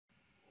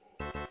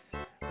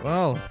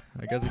Well,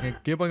 I guess I can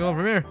keep on going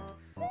from here.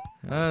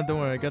 Don't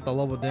worry, I got the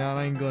level down.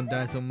 I ain't gonna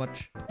die so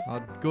much.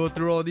 I'll go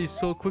through all these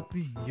so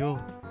quickly. You'll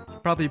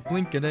probably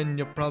blink and then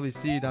you'll probably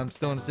see that I'm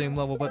still on the same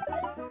level, but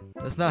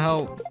that's not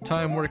how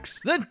time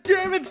works.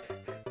 Damn it!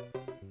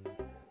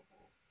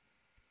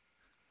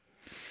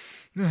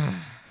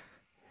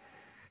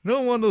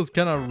 No one of those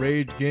kind of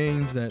rage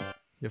games that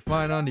you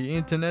find on the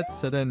internet,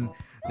 so then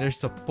they're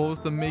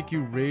supposed to make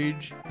you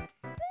rage.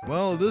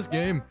 Well, this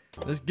game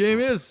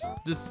is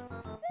just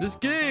this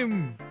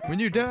game. When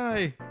you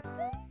die,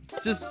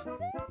 it's just,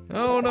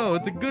 oh no,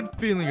 it's a good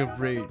feeling of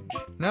rage.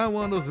 Not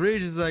one of those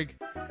rages like,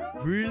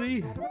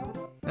 really?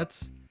 That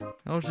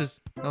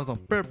was on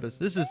purpose.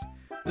 This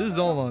is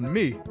all on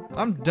me.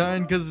 I'm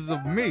dying because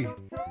of me.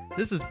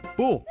 This is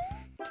bull.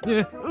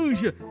 Yeah. Ooh,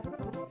 yeah.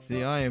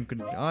 See, I am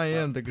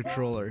the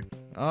controller.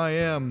 I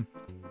am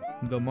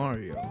the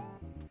Mario.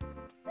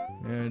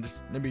 And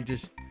let me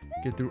just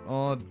get through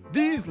all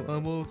these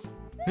levels.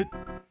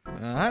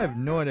 I have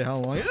no idea how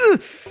long.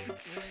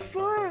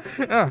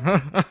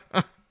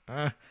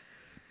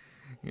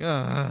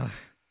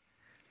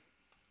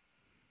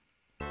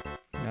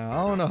 Now,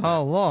 I don't know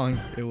how long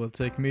it will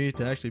take me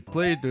to actually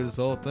play through this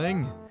whole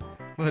thing,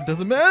 but it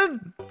doesn't matter.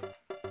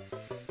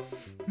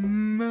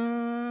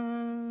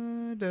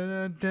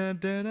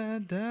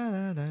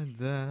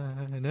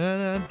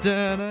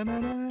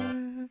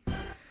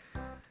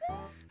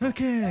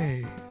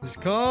 Okay,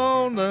 just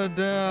calm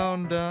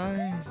down,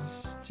 die.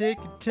 Just take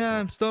your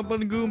time. Stomp on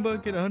the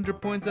Goomba, get 100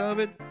 points out of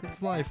it.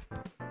 It's life.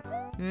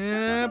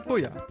 Yeah,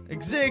 booyah.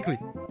 Exactly.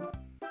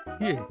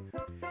 Yeah.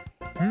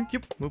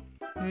 Yep.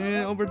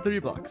 Yeah, over 3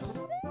 blocks.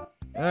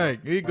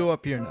 Alright, we go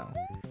up here now.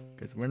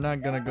 Because we're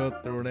not gonna go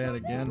through that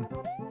again.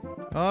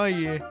 Oh,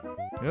 yeah.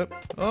 Yep.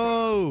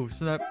 Oh,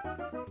 snap.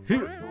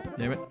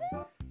 Damn it.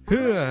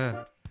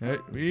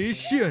 Alright, we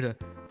should.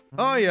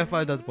 Oh, yeah,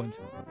 5,000 points.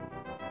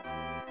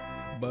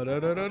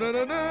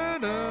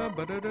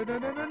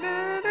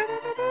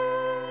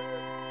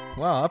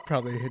 Wow, I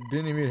probably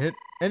didn't even hit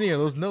any of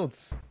those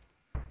notes.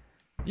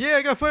 Yeah,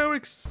 I got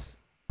fireworks.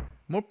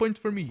 More points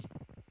for me.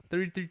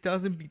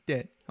 33,000. Beat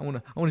that. I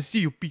wanna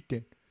see you beat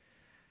that.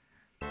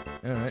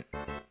 All right.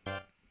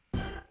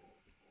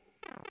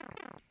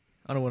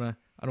 I don't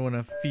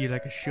wanna feel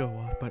like a show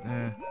off, but look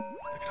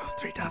at those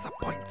 3,000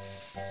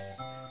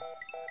 points.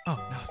 Oh,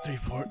 now it's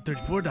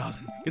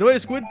 34,000. Get away,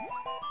 squid.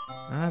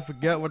 I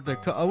forgot what they're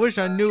called. I wish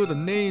I knew the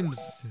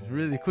names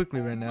really quickly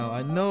right now.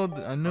 I know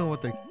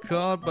what they're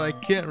called, but I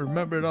can't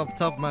remember it off the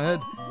top of my head.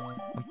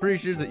 I'm pretty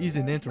sure it's an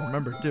easy name to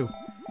remember too.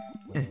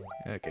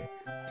 Okay,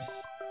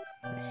 just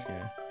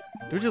yeah.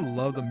 Don't you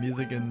love the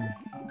music in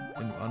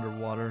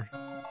underwater?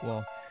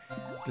 Well,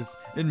 just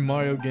in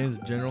Mario games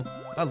in general.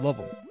 I love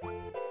them.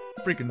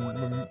 Freaking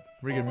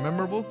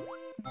memorable.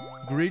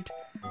 Great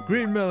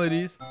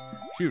melodies.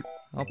 Shoot,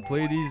 I'll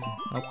play these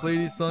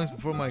songs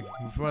before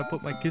I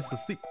put my kids to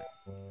sleep.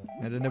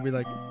 And then they'll be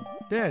like,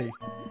 Daddy,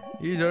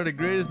 these are the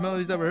greatest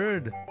melodies I've ever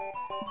heard.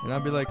 And I'll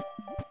be like,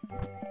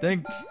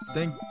 thanks.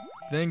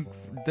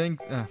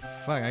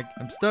 Fuck,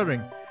 I'm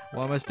stuttering.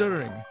 Why am I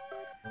stuttering?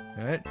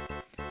 Alright.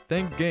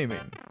 Thank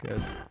gaming,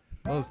 because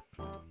most.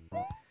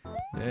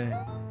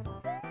 Yeah.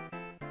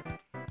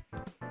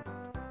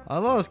 I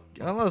lost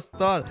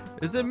thought.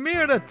 Is it me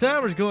or the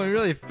timer's going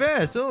really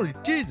fast? Holy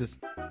Jesus.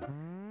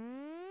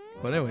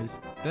 But anyways,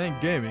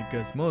 thank gaming,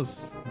 because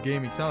most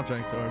gaming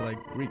soundtracks are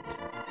like great.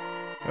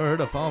 Ever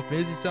heard of Final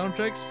Fantasy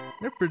soundtracks?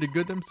 They're pretty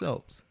good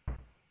themselves.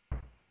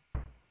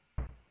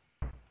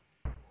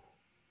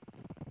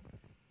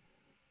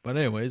 But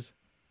anyways,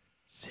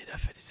 see that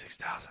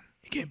 56,000.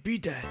 You can't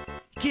beat that.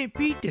 You can't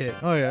beat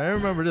that. Oh yeah, I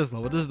remember this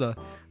level. This is the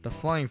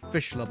flying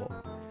fish level.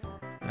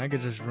 I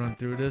could just run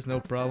through this, no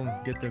problem.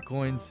 Get the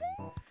coins.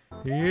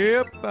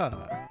 Yep.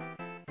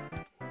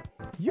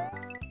 Yep.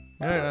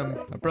 Alright,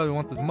 I probably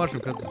want this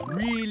mushroom because it's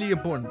really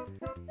important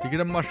to get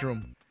a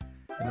mushroom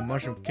in the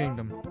Mushroom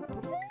Kingdom.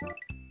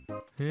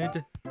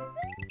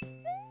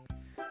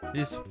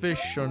 These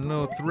fish are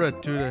no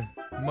threat to the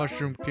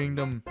Mushroom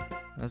Kingdom,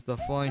 as the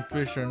flying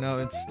fish are now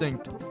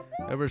extinct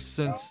ever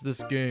since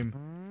this game.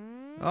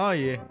 Oh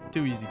yeah,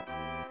 too easy.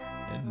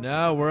 And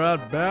now we're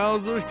at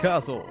Bowser's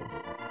Castle.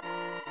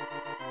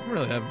 I'm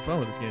really having fun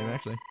with this game,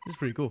 actually. This is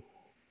pretty cool.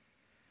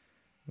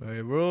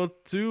 I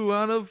rolled 2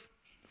 out of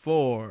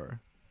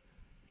 4.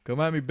 Come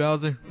at me,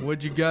 Bowser.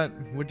 What you got?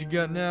 What you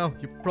got now?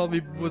 You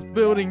probably was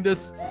building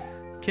this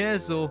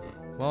castle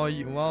while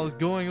I was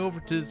going over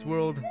to this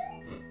world.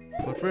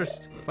 But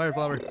first, fire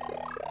flower.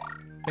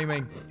 Bang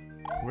bang.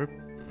 We're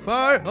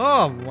fire.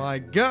 Oh my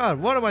God!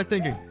 What am I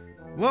thinking?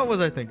 What was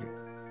I thinking?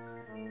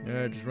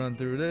 Yeah, just run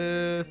through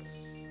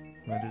this.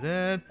 Run to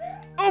that.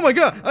 Oh my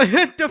God! I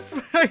hit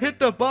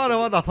the bottom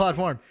of the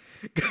platform.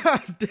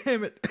 God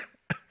damn it!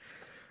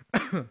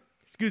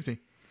 Excuse me.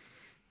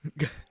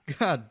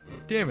 God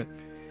damn it!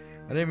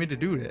 I didn't mean to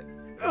do that.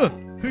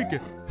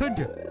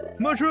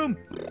 Mushroom!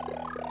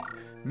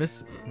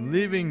 Miss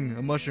leaving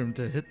a mushroom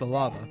to hit the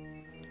lava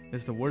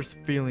is the worst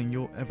feeling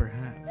you'll ever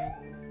have.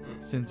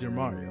 Since you're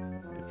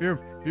Mario. If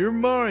you're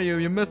Mario,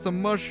 you miss a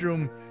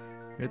mushroom,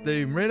 If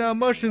they ran out of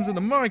mushrooms in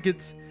the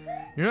markets,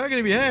 you're not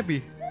gonna be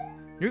happy.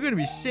 You're gonna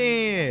be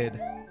sad.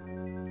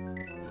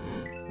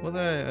 What's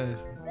that?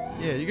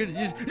 Yeah, you're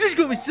just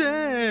gonna be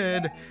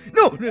sad.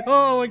 No!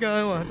 Oh my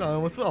god, I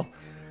almost fell.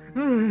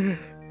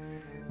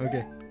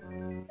 Okay.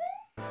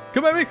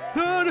 Come at me!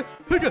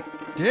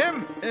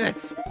 Damn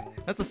it!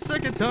 That's the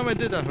second time I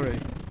did that already.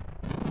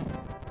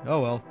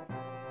 Oh well.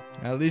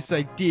 At least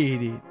I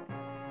did it.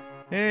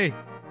 Hey,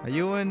 are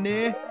you in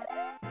there?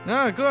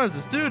 No, of course,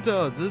 it's 2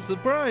 toads. It's a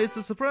surprise. It's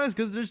a surprise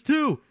because there's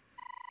 2.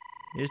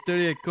 Here's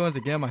 38 coins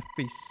to get on my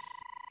face.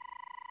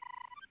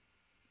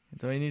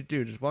 That's all you need to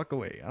do. Just walk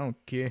away. I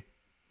don't care.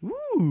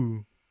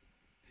 Woo!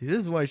 See, this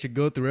is why you should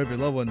go through every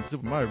level in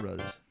Super Mario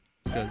Brothers.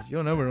 Because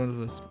you'll never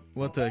know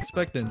what to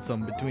expect in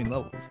some between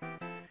levels.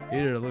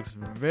 Either it looks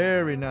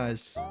very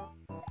nice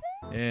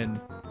and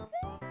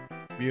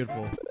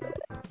beautiful.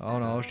 Oh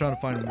no, I was trying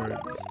to find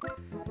words.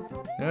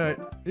 Alright.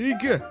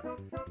 Get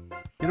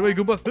away,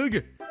 Goomba.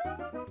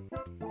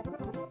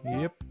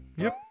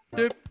 Yep.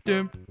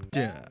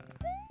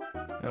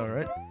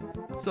 Alright.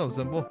 So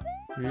simple.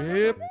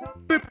 Yep.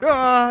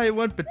 I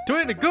went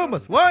between the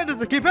Goombas. Why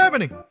does it keep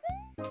happening?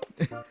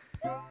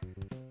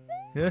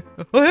 Yeah.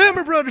 Oh,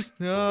 Hammer Brothers!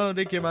 No,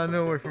 they came out of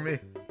nowhere for me.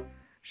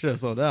 Should have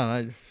slowed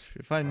down.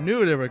 If I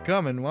knew they were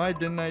coming, why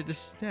didn't I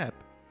just snap?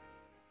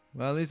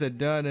 Well, at least I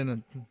died in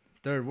a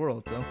 3rd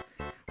world, so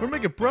we're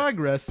making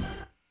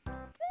progress.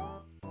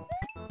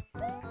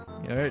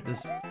 Alright,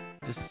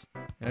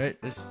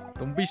 alright, just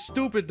don't be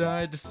stupid,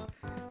 just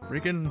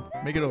freaking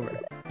make it over.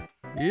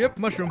 Yep,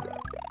 mushroom.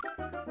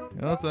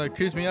 And also, it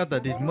creeps me out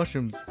that these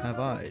mushrooms have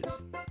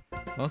eyes.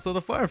 Also,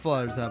 the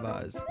fireflies have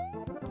eyes.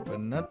 But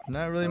not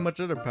really much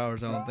other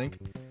powers, I don't think.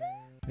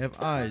 They have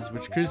eyes,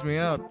 which creeps me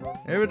out.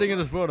 Everything in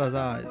this world has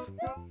eyes.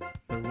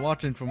 They're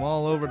watching from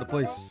all over the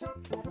place.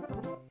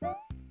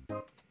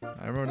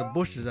 I remember the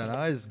bushes had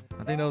eyes.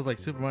 I think that was like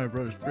Super Mario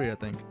Bros. 3, I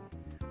think.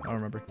 I don't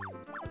remember.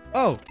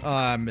 Oh,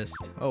 I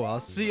missed. Oh, I'll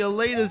see you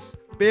later,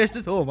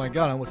 bastards. Oh my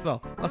god, I almost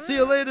fell. I'll see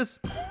you later.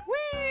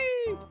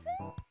 Whee!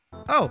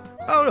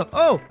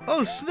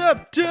 Oh,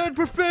 snap, dead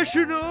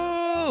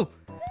professional!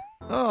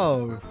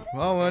 Oh,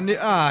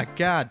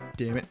 god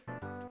damn it.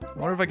 I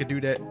wonder if I could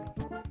do that.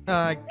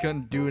 I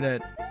couldn't do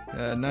that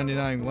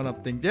 99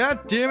 1-up thing.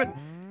 God damn it!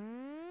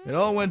 It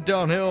all went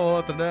downhill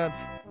after that.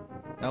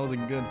 That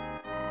wasn't good.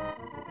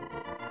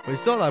 But you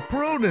saw that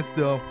proness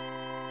though.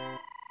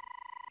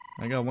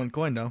 I got 1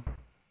 coin though.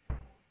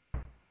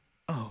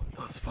 Oh,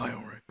 those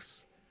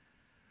fireworks.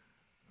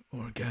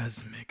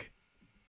 Orgasmic.